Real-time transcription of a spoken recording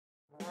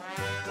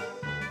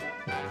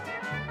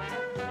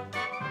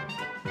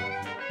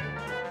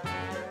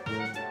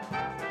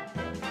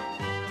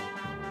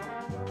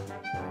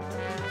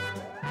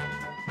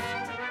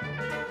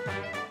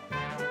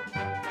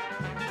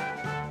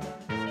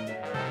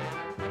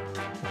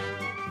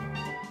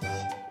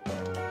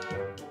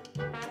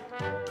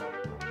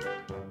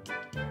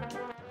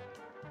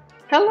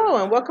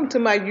Hello and welcome to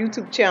my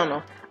YouTube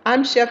channel.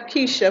 I'm Chef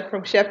Kecia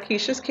from Chef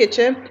Kecia's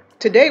Kitchen.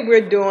 Today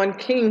we're doing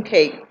king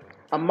cake,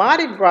 a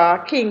Mardi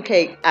Gras king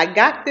cake. I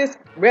got this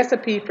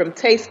recipe from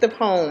Taste of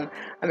Home.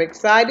 I'm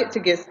excited to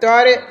get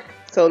started,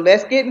 so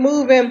let's get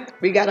moving.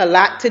 We got a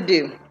lot to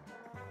do.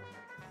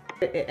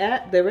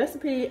 The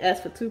recipe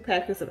asks for 2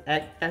 packets of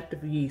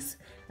active yeast.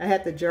 I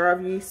had the jar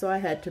of yeast, so I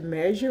had to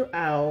measure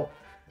out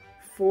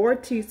 4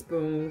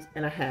 teaspoons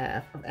and a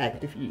half of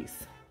active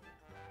yeast.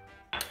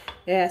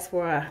 It asks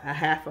for a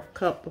half a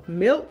cup of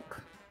milk.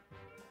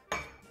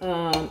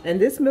 And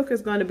this milk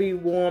is going to be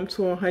warm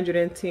to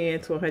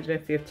 110 to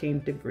 115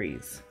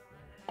 degrees.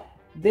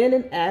 Then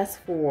it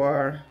asks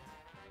for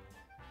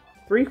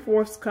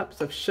 3/4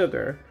 cups of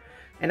sugar.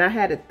 And I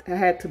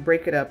had to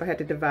break it up. I had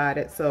to divide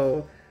it.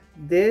 So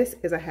this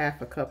is a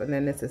half a cup and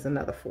then this is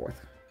another 1/4.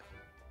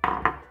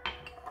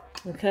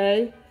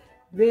 Okay.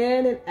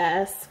 Then it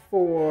asks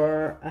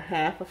for a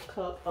half a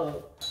cup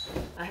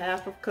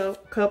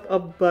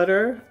of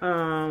butter,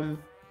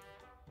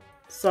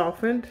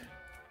 softened.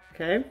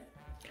 Okay.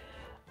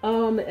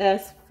 It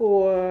asks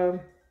for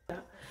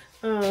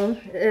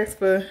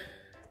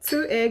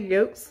 2 egg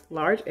yolks,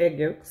 large egg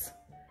yolks.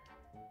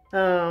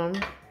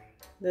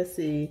 Let's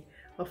see,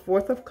 a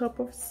 1/4 cup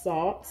of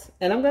salt,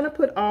 and I'm gonna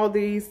put all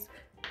these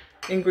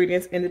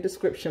ingredients in the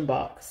description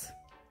box.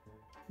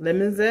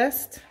 Lemon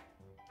zest.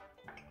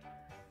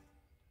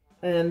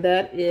 And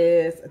that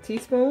is a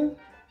teaspoon,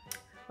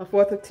 a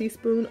 1/4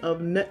 teaspoon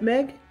of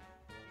nutmeg.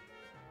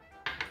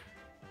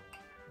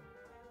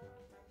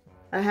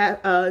 I have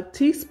a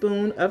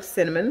teaspoon of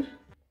cinnamon.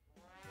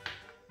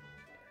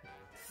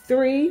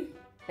 3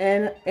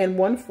 and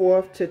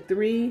 1/4 to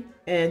 3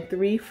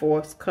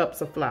 3/4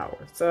 cups of flour.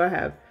 So I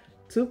have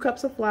 2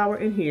 cups of flour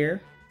in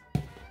here.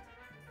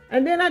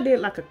 And then I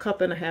did like a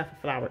cup and a half of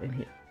flour in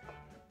here.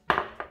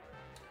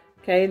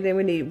 Okay, then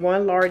we need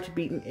 1 large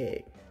beaten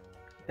egg.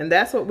 And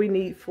that's what we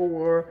need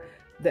for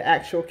the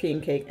actual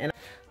king cake. And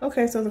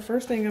okay, so the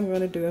first thing I'm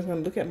going to do is I'm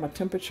going to look at my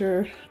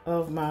temperature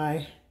of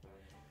my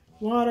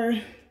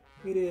water.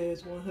 It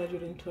is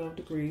 112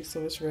 degrees,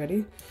 so it's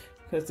ready,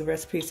 because the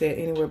recipe said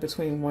anywhere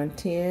between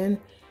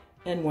 110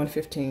 and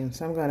 115.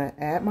 So I'm going to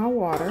add my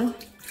water.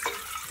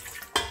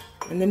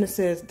 And then it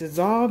says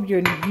dissolve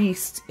your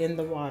yeast in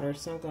the water.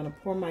 So I'm going to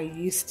pour my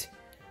yeast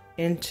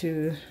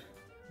into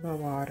the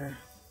water.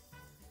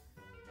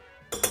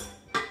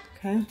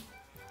 Okay.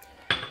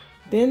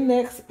 Then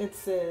next it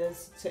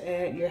says to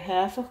add your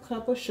half a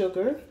cup of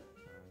sugar.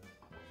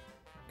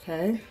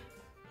 Okay.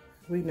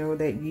 We know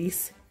that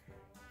yeast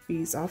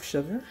feeds off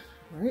sugar,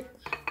 right?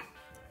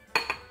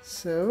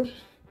 So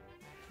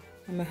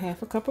I'm a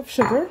half a cup of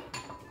sugar.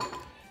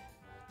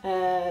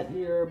 Add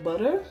your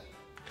butter.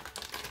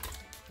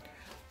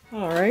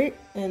 All right,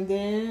 and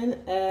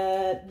then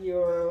add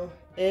your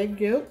egg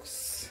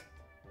yolks.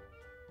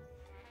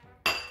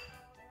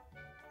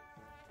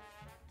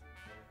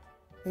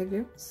 Egg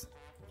yolks.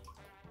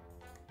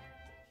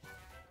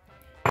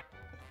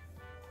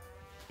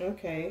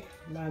 Okay,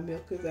 my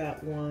milk is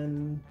at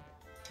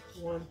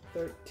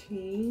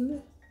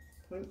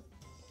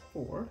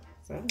 113.4.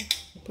 So I'll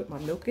put my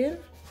milk in.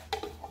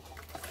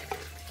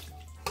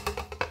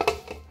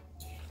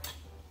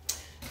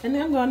 And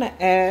then I'm going to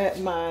add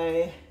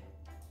my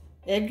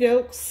egg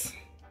yolks.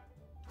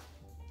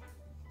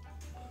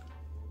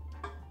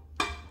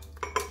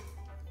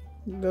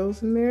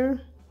 Those in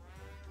there.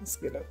 Let's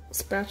get a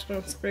spatula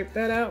and scrape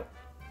that out.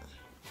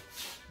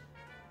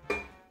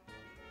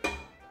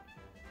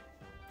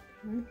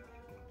 Okay.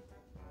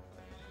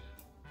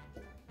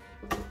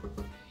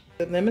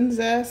 The lemon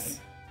zest.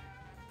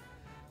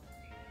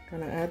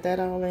 Gonna add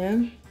that all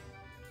in.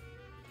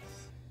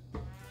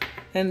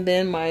 And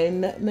then my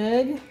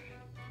nutmeg.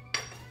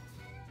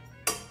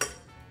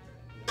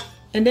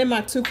 And then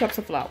my 2 cups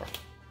of flour.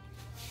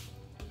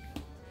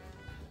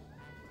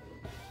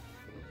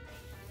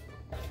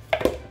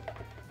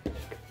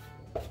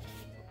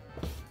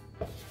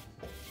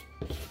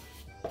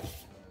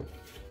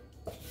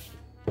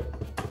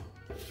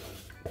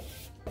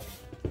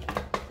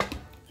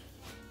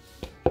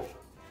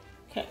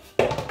 Okay.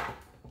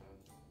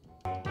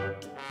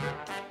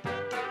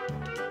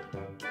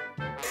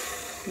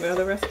 Well,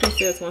 the recipe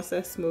says once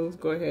that's smooth,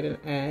 go ahead and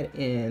add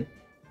in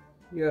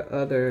your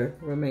other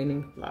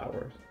remaining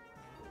flour.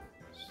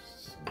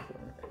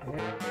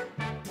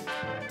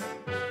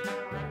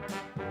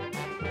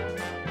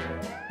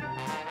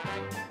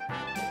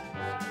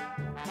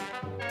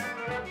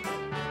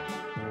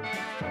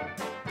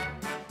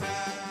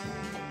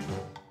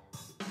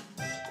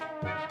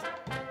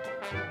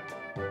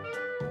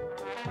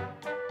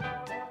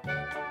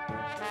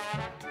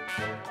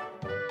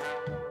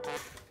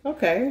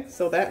 Okay,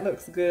 so that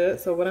looks good.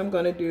 So what I'm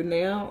going to do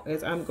now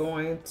is I'm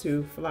going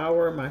to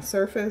flour my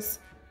surface,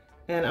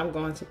 and I'm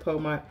going to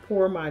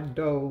pour my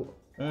dough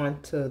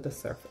onto the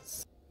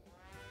surface.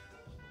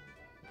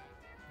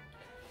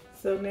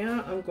 So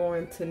now I'm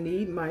going to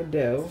knead my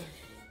dough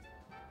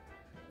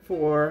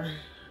for,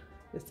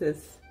 it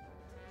says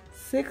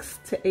 6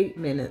 to 8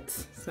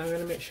 minutes. So I'm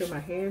going to make sure my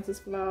hands is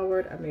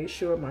floured. I made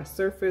sure my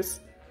surface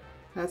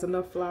has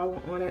enough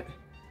flour on it,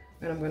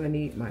 and I'm gonna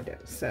need my dough.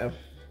 So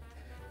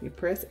you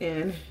press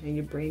in and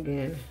you bring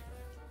in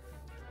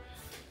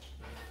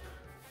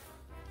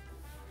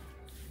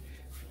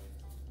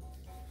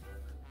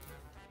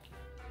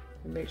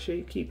and make sure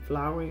you keep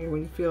flouring.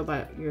 When you feel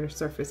like your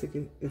surface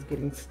is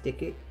getting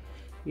sticky,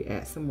 you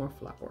add some more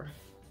flour.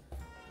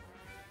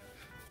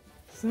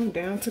 So I'm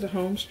down to the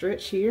home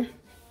stretch here.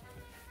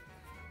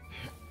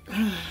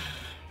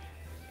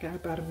 Got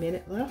about a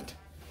minute left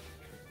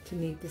to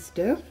knead this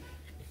dough.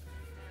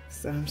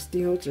 So I'm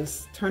still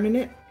just turning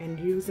it and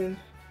using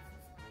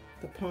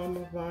the palm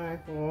of my,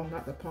 well,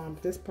 not the palm,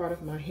 but this part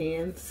of my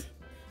hands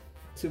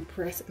to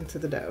press into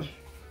the dough.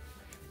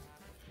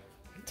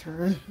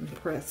 Turn and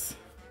press.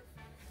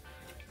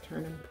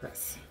 Turn and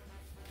press.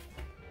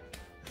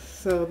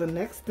 So the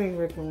next thing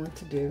we're going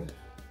to do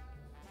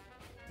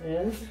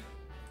is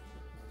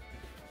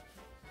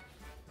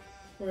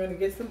we're going to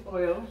get some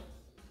oil.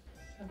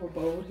 I have a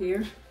bowl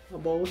here, Now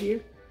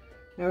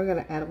we're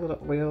going to add a little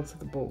oil to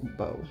the bowl.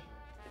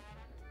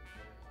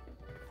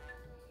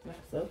 Like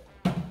so.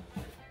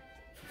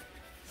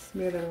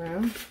 Smear that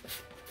around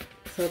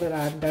so that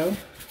our dough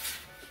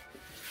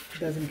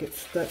doesn't get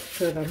stuck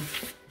to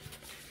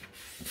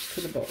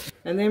the bowl.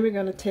 And then we're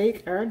going to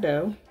take our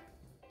dough,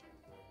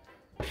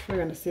 we're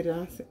going to sit it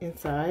on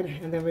inside,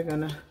 and then we're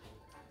going to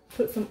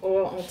put some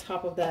oil on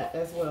top of that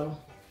as well.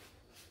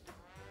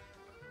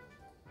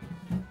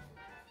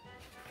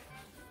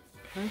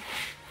 Okay.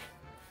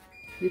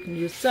 You can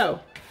use, so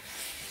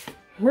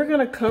we're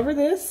going to cover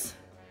this,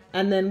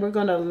 and then we're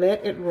going to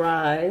let it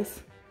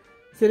rise,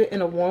 sit it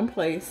in a warm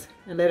place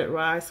and let it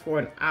rise for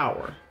an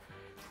hour.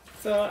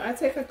 So I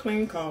take a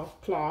clean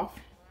cloth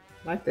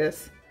like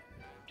this,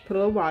 put a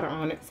little water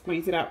on it,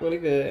 squeeze it out really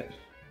good.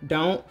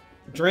 Don't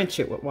drench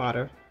it with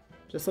water,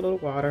 just a little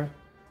water,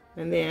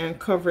 and then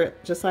cover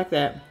it just like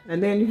that.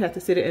 And then you have to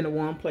sit it in a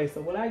warm place.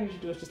 So what I usually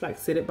do is just like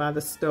sit it by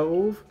the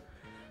stove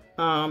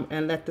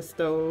and let the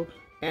stove,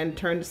 and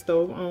turn the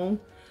stove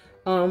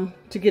on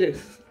to get it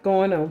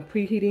going on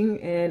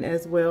preheating, and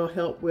as well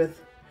help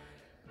with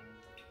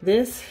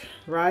this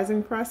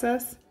rising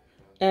process.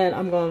 And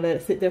I'm going to let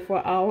it sit there for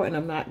an hour, and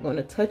I'm not going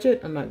to touch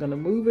it, I'm not going to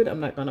move it, I'm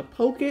not going to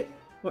poke it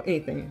or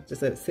anything.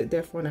 Just let it sit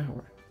there for an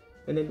hour,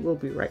 and then we'll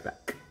be right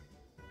back.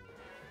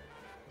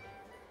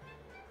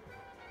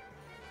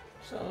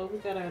 So we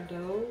got our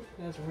dough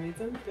has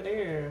risen to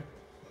there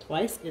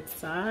twice its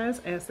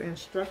size as the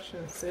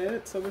instructions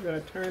said. So we're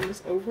going to turn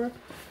this over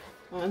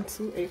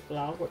onto a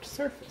floured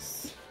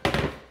surface,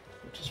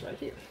 which is right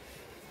here.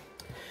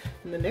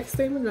 And the next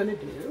thing we're going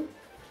to do,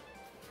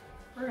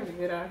 we're going to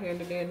get our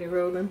handy dandy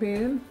rolling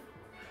pin,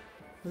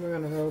 and we're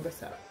going to roll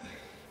this out.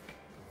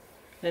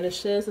 And it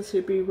says it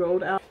should be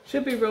rolled out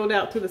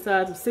to the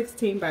size of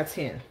 16 by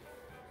 10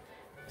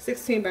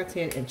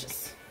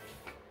 inches.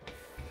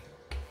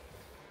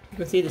 You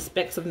can see the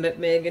specks of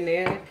nutmeg in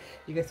there.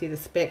 You can see the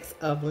specks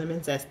of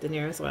lemon zest in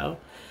there as well.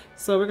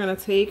 So we're going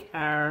to take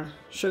our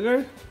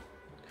sugar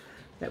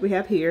that we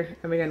have here,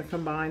 and we're going to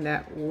combine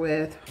that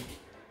with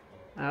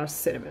our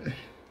cinnamon.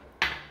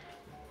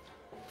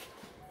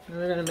 And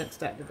we're going to mix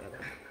that together.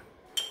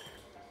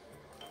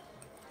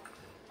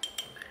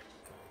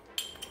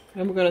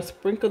 And we're going to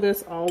sprinkle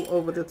this all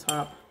over the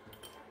top.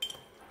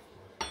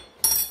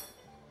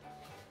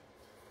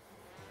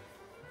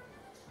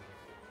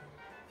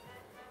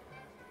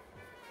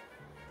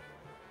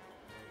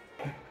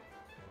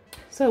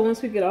 So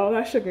once we get all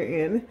our sugar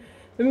in,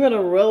 then we're going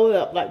to roll it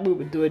up like we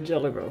would do a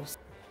jelly roll.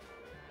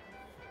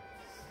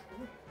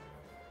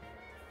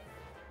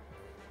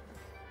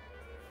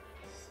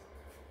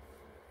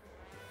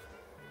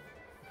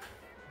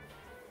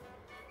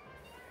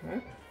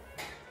 Okay.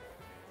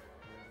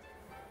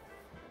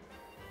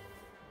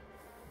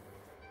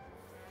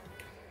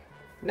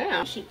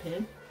 Now, sheet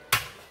pin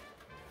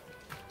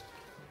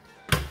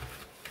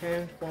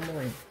and form a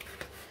ring.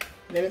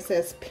 Then it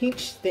says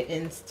pinch the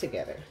ends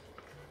together.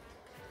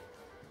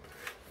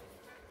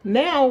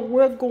 Now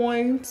we're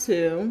going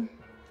to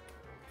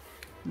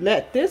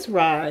let this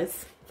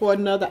rise for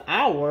another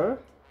hour.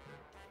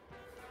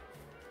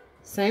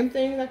 Same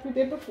thing like we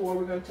did before.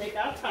 We're going to take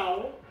our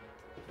towel,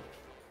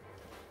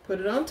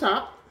 put it on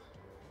top,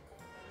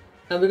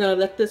 and we're going to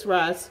let this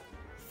rise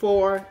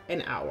for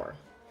an hour.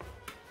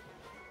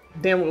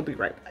 Then we'll be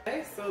right back.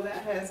 Okay, so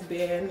that has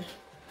been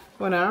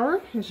 1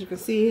 hour. As you can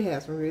see, it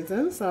has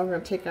risen. So I'm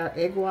going to take our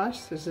egg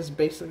wash. This is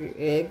basically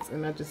eggs,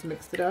 and I just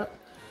mixed it up.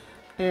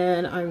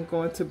 And I'm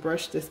going to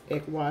brush this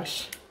egg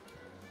wash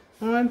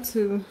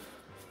onto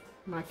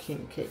my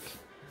king cake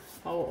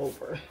all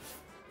over.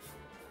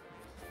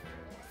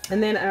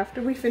 And then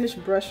after we finish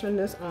brushing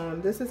this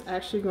on, this is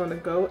actually going to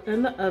go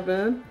in the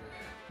oven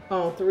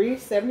on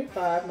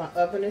 375. My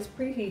oven is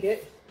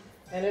preheated,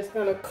 and it's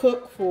going to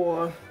cook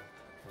for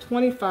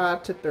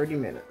 25 to 30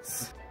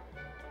 minutes.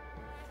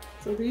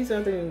 So these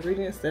are the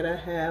ingredients that I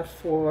have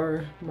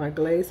for my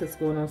glaze that's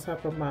going on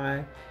top of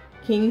my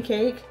king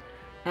cake.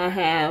 I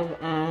have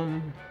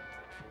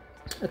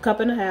a cup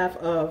and a half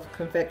of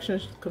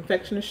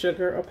confectioner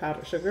sugar or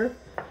powdered sugar.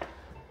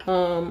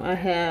 I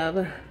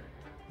have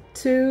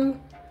 2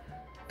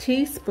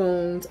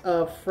 teaspoons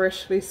of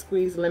freshly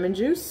squeezed lemon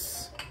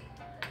juice.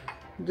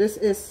 This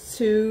is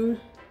 3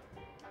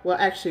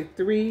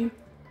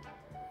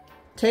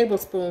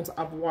 tablespoons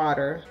of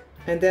water.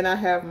 And then I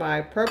have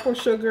my purple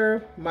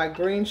sugar, my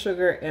green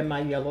sugar, and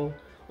my yellow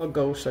or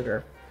gold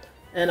sugar.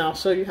 And I'll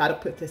show you how to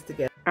put this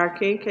together. Our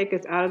king cake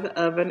is out of the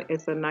oven.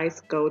 It's a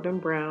nice golden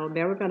brown.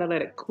 Now we're going to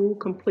let it cool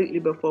completely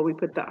before we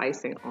put the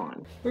icing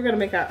on. We're going to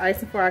make our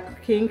icing for our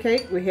king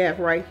cake. We have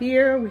right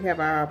here, we have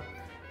our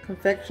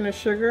confectioner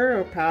sugar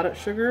or powdered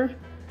sugar,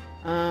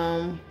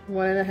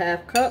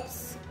 1.5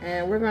 cups.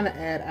 And we're going to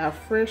add our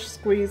fresh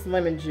squeezed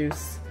lemon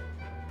juice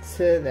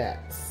to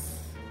that.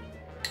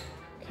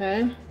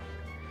 Okay.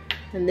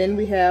 And then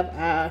we have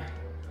our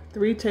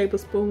 3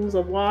 tablespoons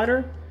of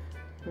water.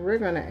 We're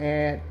going to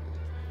add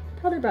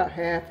probably about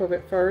half of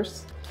it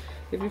first.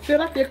 If you feel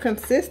like your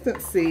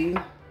consistency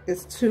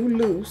is too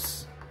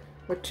loose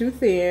or too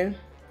thin,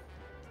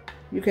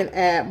 you can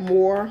add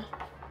more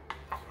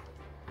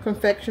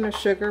confectioner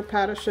sugar,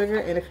 powdered sugar.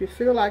 And if you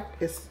feel like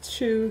it's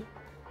too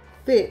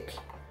thick,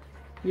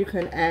 you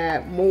can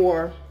add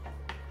more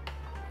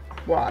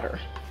water.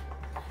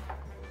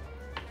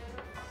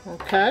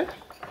 Okay.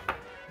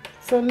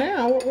 So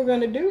now what we're going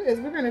to do is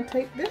we're going to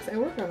take this and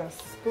we're going to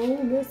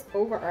spoon this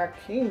over our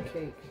king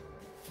cake.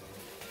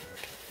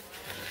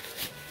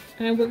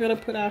 And we're going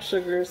to put our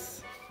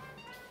sugars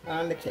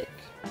on the cake.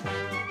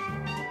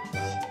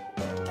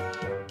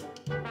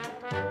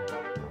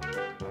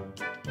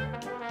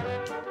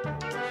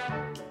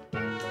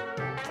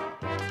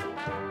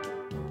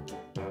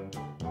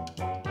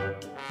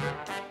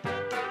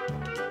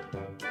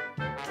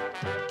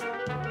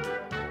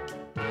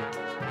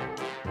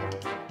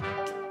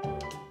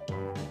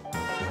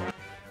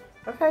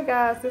 Okay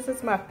guys, this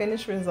is my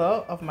finished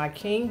result of my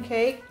king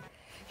cake.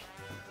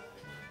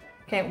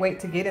 Can't wait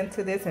to get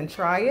into this and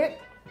try it.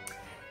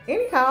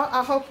 Anyhow,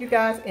 I hope you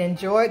guys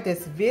enjoyed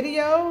this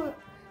video.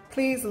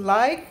 Please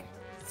like,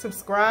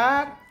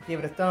 subscribe, give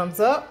it a thumbs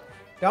up.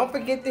 Don't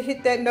forget to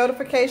hit that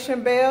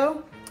notification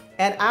bell.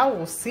 And I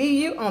will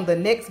see you on the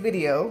next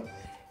video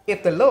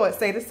if the Lord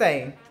say the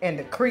same and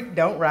the creek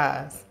don't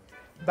rise.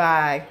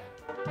 Bye.